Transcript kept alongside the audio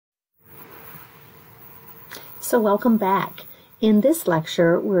So welcome back. In this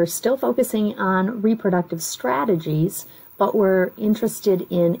lecture, we're still focusing on reproductive strategies, but we're interested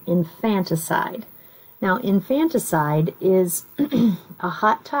in infanticide. Now, infanticide is a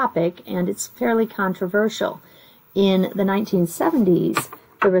hot topic and it's fairly controversial. In the 1970s,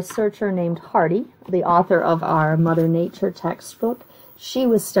 the researcher named Hardy, the author of our Mother Nature textbook, she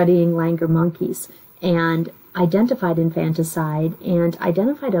was studying langur monkeys and identified infanticide and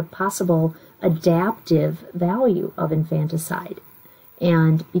identified a possible adaptive value of infanticide.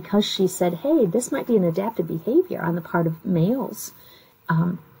 And because she said, hey, this might be an adaptive behavior on the part of males,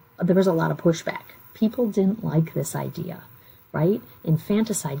 there was a lot of pushback. People didn't like this idea, right?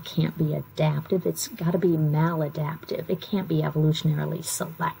 Infanticide can't be adaptive. It's got to be maladaptive. It can't be evolutionarily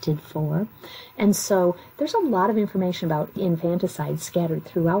selected for. And so there's a lot of information about infanticide scattered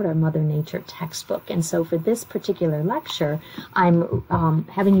throughout our Mother Nature textbook. And so for this particular lecture, I'm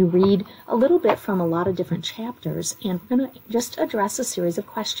having you read a little bit from a lot of different chapters, and we're going to just address a series of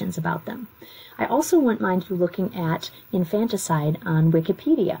questions about them. I also wouldn't mind you looking at infanticide on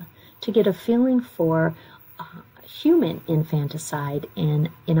Wikipedia to get a feeling for human infanticide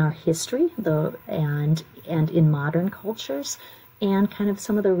in our history and in modern cultures, and kind of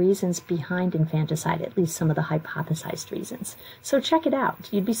some of the reasons behind infanticide, at least some of the hypothesized reasons. So check it out.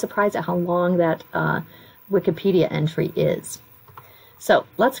 You'd be surprised at how long that Wikipedia entry is. So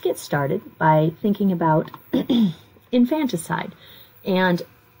let's get started by thinking about infanticide. And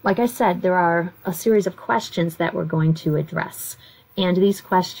like I said, there are a series of questions that we're going to address. And these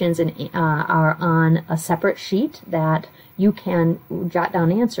questions are on a separate sheet that you can jot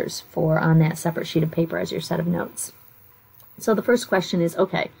down answers for on that separate sheet of paper as your set of notes. So the first question is,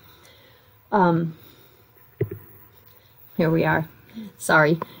 okay, here we are,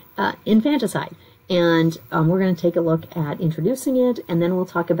 sorry, infanticide. And we're going to take a look at introducing it, and then we'll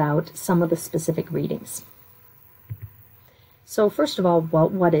talk about some of the specific readings. So first of all,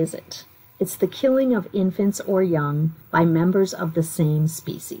 what is it? It's the killing of infants or young by members of the same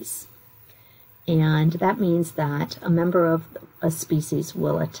species. And that means that a member of a species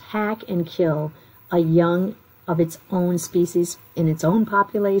will attack and kill a young of its own species in its own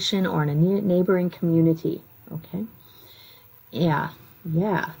population or in a neighboring community. Okay? Yeah,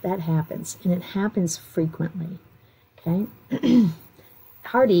 that happens. And it happens frequently. Okay?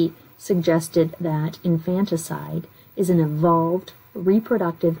 Hardy suggested that infanticide is an evolved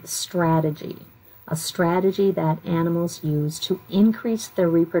reproductive strategy, a strategy that animals use to increase their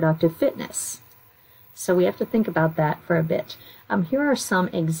reproductive fitness. So we have to think about that for a bit. Here are some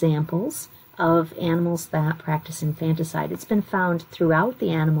examples of animals that practice infanticide. It's been found throughout the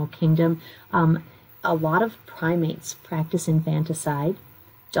animal kingdom. A lot of primates practice infanticide.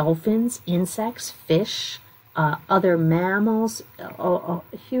 Dolphins, insects, fish, other mammals, a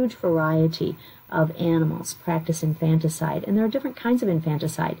huge variety of animals practice infanticide. And there are different kinds of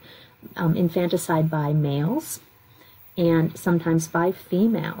infanticide. Infanticide by males and sometimes by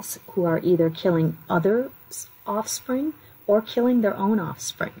females who are either killing other offspring or killing their own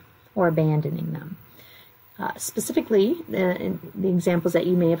offspring or abandoning them. Specifically, the examples that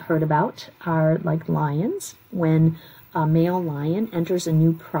you may have heard about are like lions. When a male lion enters a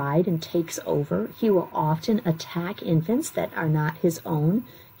new pride and takes over, he will often attack infants that are not his own,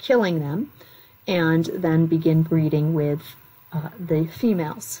 killing them, and then begin breeding with the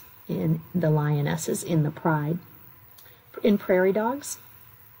females in the lionesses in the pride. In prairie dogs,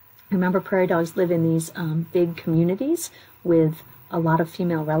 remember prairie dogs live in these big communities with a lot of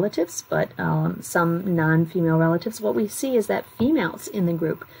female relatives, but some non-female relatives. What we see is that females in the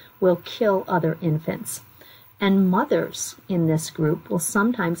group will kill other infants, and mothers in this group will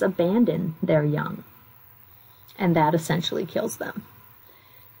sometimes abandon their young, and that essentially kills them.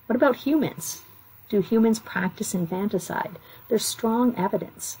 What about humans? Do humans practice infanticide? There's strong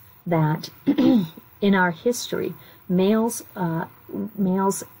evidence that in our history, males,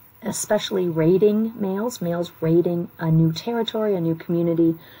 especially raiding males raiding a new territory, a new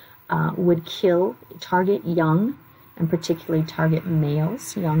community, would target young, and particularly target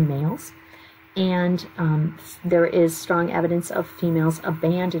males, young males. And there is strong evidence of females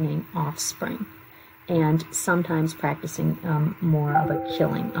abandoning offspring and sometimes practicing more of a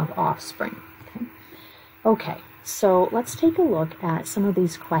killing of offspring. Okay, so let's take a look at some of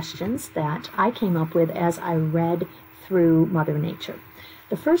these questions that I came up with as I read through Mother Nature.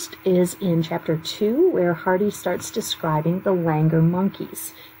 The first is in chapter 2, where Hardy starts describing the langur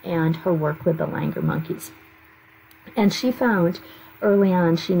monkeys and her work with the langur monkeys. And she found early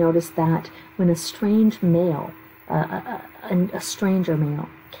on, she noticed that when a strange male, a stranger male,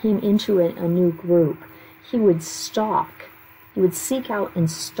 came into a new group, he would seek out and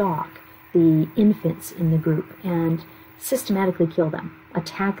stalk the infants in the group and systematically kill them,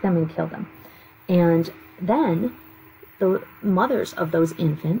 attack them and kill them. And then the mothers of those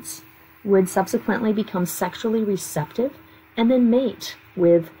infants would subsequently become sexually receptive and then mate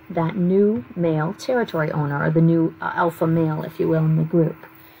with that new male territory owner, or the new alpha male, if you will, in the group.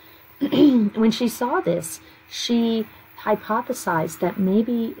 When she saw this, she hypothesized that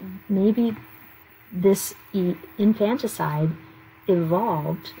maybe this infanticide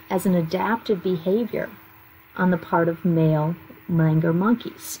evolved as an adaptive behavior on the part of male langur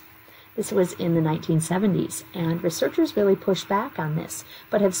monkeys. This was in the 1970s, and researchers really pushed back on this,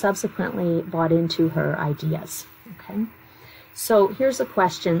 but have subsequently bought into her ideas. Okay, so here's a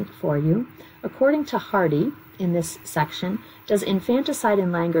question for you. According to Hardy, in this section, does infanticide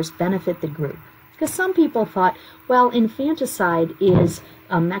in langurs benefit the group? Because some people thought, well, infanticide is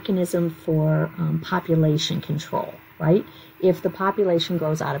a mechanism for population control, right? If the population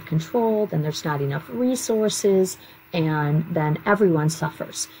grows out of control, then there's not enough resources, and then everyone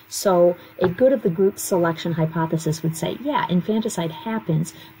suffers. So a good of the group selection hypothesis would say, yeah, infanticide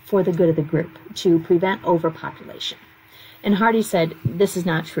happens for the good of the group to prevent overpopulation. And Hardy said this is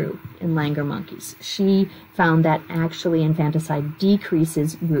not true in langur monkeys. She found that actually infanticide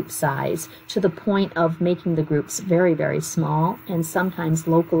decreases group size to the point of making the groups very, very small, and sometimes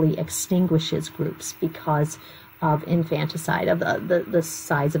locally extinguishes groups because of infanticide. The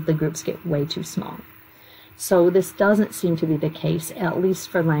size of the groups get way too small. So this doesn't seem to be the case, at least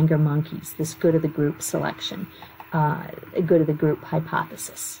for langur monkeys, this good of the group selection, good of the group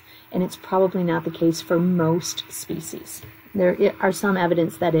hypothesis. And it's probably not the case for most species. There are some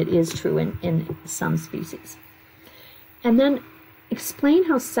evidence that it is true in some species. And then explain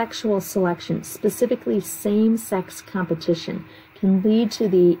how sexual selection, specifically same-sex competition, can lead to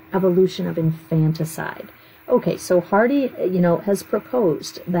the evolution of infanticide. Okay, so Hardy, has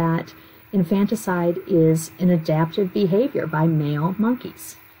proposed that infanticide is an adaptive behavior by male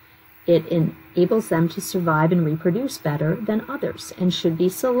monkeys. It enables them to survive and reproduce better than others and should be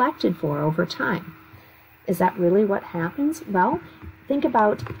selected for over time. Is that really what happens? Well, think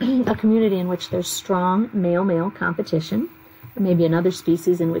about a community in which there's strong male-male competition, or maybe another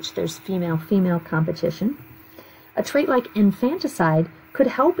species in which there's female-female competition. A trait like infanticide could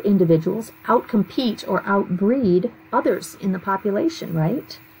help individuals outcompete or outbreed others in the population,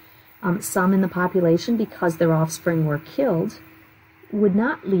 right? Some in the population, because their offspring were killed, would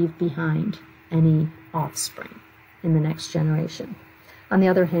not leave behind any offspring in the next generation. On the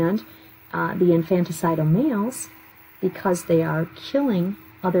other hand, the infanticidal males, because they are killing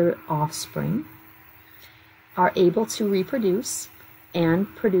other offspring, are able to reproduce and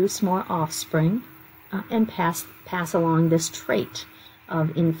produce more offspring and pass along this trait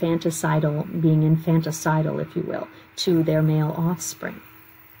of being infanticidal, if you will, to their male offspring.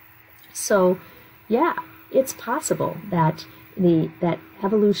 So, yeah, it's possible that that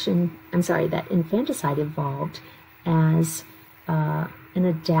infanticide evolved as an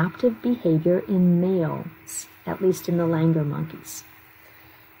adaptive behavior in males, at least in the langur monkeys.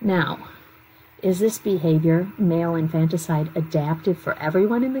 Now, is this behavior, male infanticide, adaptive for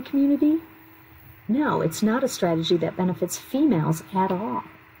everyone in the community? No, it's not a strategy that benefits females at all,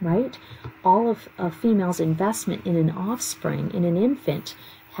 right? All of a female's investment in an offspring, in an infant,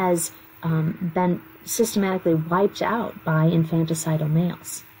 has been systematically wiped out by infanticidal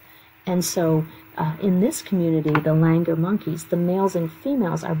males. And so in this community, the langur monkeys, the males and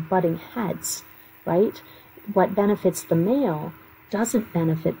females are butting heads, right? What benefits the male doesn't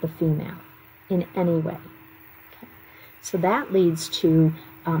benefit the female in any way. Okay. So that leads to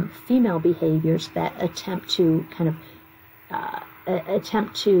female behaviors that attempt to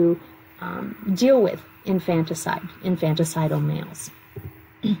deal with infanticidal males.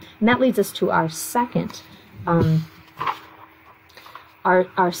 And that leads us to our second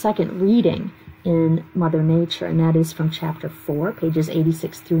reading in Mother Nature, and that is from chapter 4, pages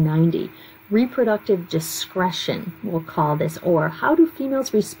 86 through 90. Reproductive discretion, we'll call this, or how do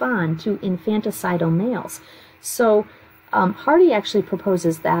females respond to infanticidal males? So Hardy actually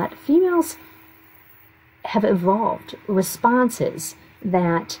proposes that females have evolved responses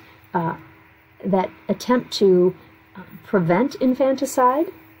that attempt to prevent infanticide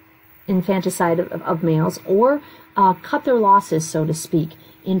of males, or cut their losses, so to speak,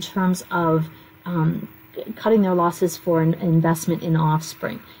 in terms of cutting their losses for an investment in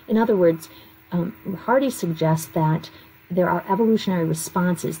offspring. In other words, Hardy suggests that there are evolutionary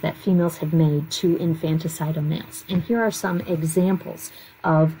responses that females have made to infanticidal males. And here are some examples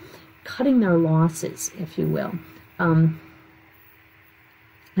of cutting their losses, if you will.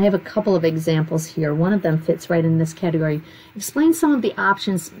 I have a couple of examples here. One of them fits right in this category. Explain some of the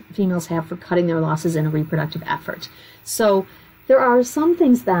options females have for cutting their losses in a reproductive effort. So there are some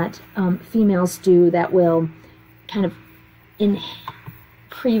things that females do that will kind of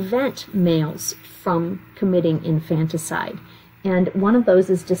prevent males from committing infanticide. And one of those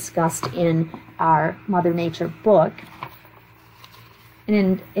is discussed in our Mother Nature book.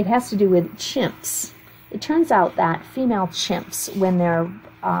 And it has to do with chimps. It turns out that female chimps, when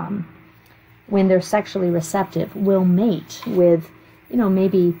they're sexually receptive, will mate with,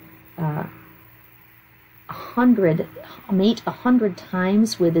 maybe 100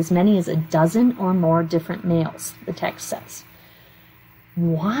 times with as many as a dozen or more different males, the text says.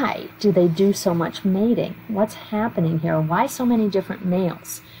 Why do they do so much mating? What's happening here? Why so many different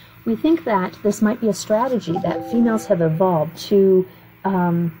males? We think that this might be a strategy that females have evolved to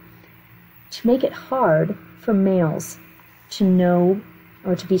make it hard for males to know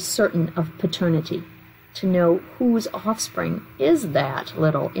or to be certain of paternity, to know whose offspring is that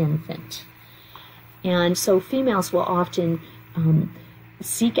little infant. And so females will often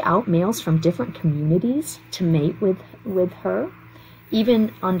seek out males from different communities to mate with her.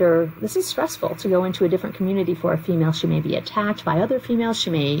 Even this is stressful to go into a different community for a female. She may be attacked by other females. She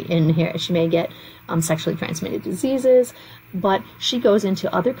may get sexually transmitted diseases, but she goes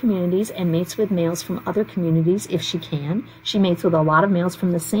into other communities and mates with males from other communities if she can. She mates with a lot of males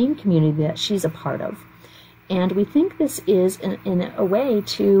from the same community that she's a part of. And we think this is in a way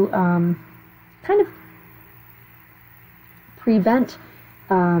to kind of prevent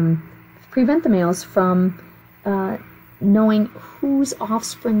the males from knowing whose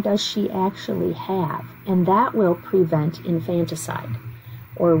offspring does she actually have, and that will prevent infanticide,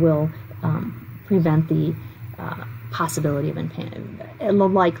 or will prevent the possibility of the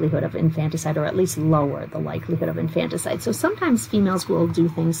likelihood of infanticide, or at least lower the likelihood of infanticide. So sometimes females will do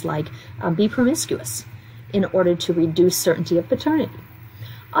things like be promiscuous in order to reduce certainty of paternity.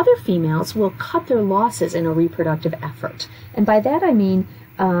 Other females will cut their losses in a reproductive effort, and by that I mean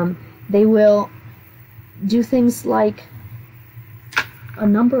they will do things like a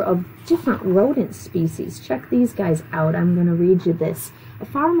number of different rodent species. Check these guys out. I'm going to read you this. A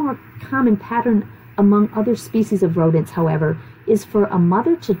far more common pattern among other species of rodents, however, is for a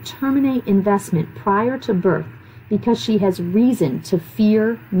mother to terminate investment prior to birth because she has reason to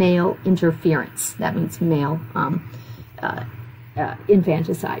fear male interference. That means male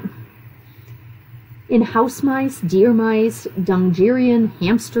infanticide. In house mice, deer mice, Dungerian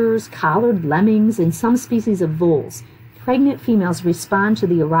hamsters, collared lemmings, and some species of voles, pregnant females respond to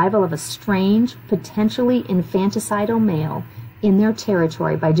the arrival of a strange, potentially infanticidal male in their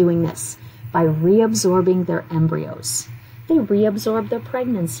territory by doing this, by reabsorbing their embryos. They reabsorb their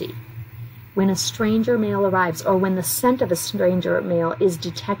pregnancy. When a stranger male arrives, or when the scent of a stranger male is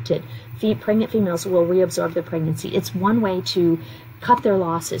detected, pregnant females will reabsorb their pregnancy. It's one way to cut their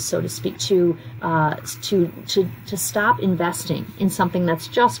losses, so to speak, to stop investing in something that's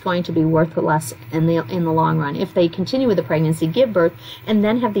just going to be worthless in the long run. If they continue with the pregnancy, give birth, and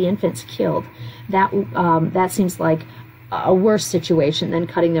then have the infants killed, that seems like a worse situation than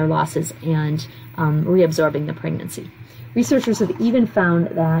cutting their losses and reabsorbing the pregnancy. Researchers have even found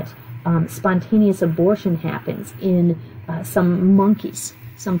that spontaneous abortion happens in some monkeys,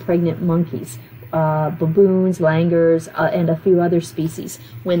 some pregnant monkeys. Baboons, langurs, and a few other species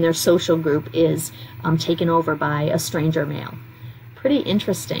when their social group is taken over by a stranger male. Pretty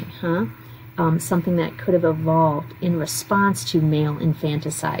interesting, huh? Something that could have evolved in response to male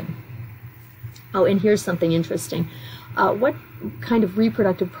infanticide. Oh, and here's something interesting. What kind of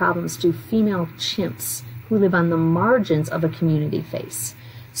reproductive problems do female chimps who live on the margins of a community face?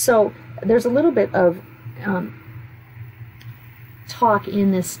 So there's a little bit of talk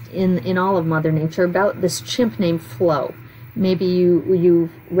in all of Mother Nature about this chimp named Flo. Maybe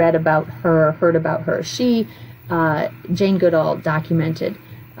you've read about her, heard about her. Jane Goodall documented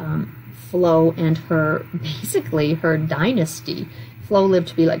Flo and her dynasty. Flo lived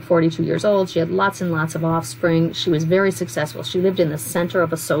to be like 42 years old. She had lots and lots of offspring. She was very successful. She lived in the center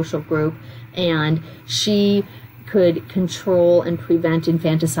of a social group, and she could control and prevent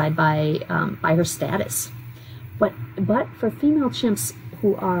infanticide by her status. But for female chimps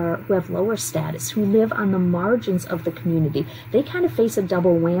who have lower status, who live on the margins of the community, they kind of face a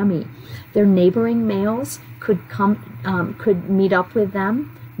double whammy. Their neighboring males could meet up with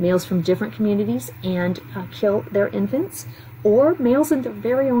them, males from different communities, and kill their infants, or males in their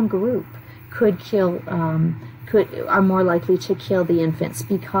very own group are more likely to kill the infants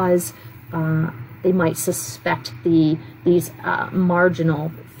because they might suspect these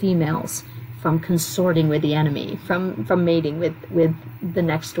marginal females from consorting with the enemy, from mating with the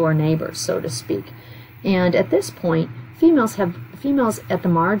next door neighbors, so to speak. And at this point, females at the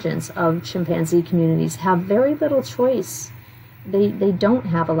margins of chimpanzee communities have very little choice. They don't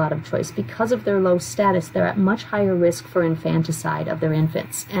have a lot of choice. Because of their low status, they're at much higher risk for infanticide of their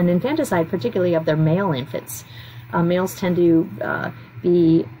infants, and infanticide particularly of their male infants. Males tend to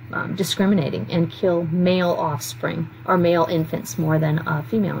be discriminating and kill male offspring or male infants more than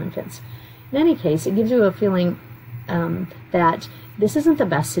female infants. In any case, it gives you a feeling that this isn't the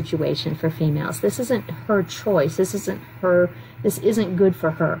best situation for females. This isn't her choice. This isn't good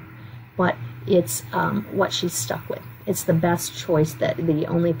for her, but it's what she's stuck with. It's the best choice, that the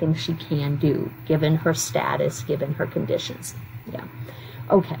only thing she can do, given her status, given her conditions. Yeah.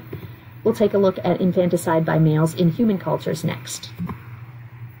 Okay. We'll take a look at infanticide by males in human cultures next.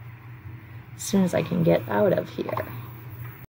 As soon as I can get out of here.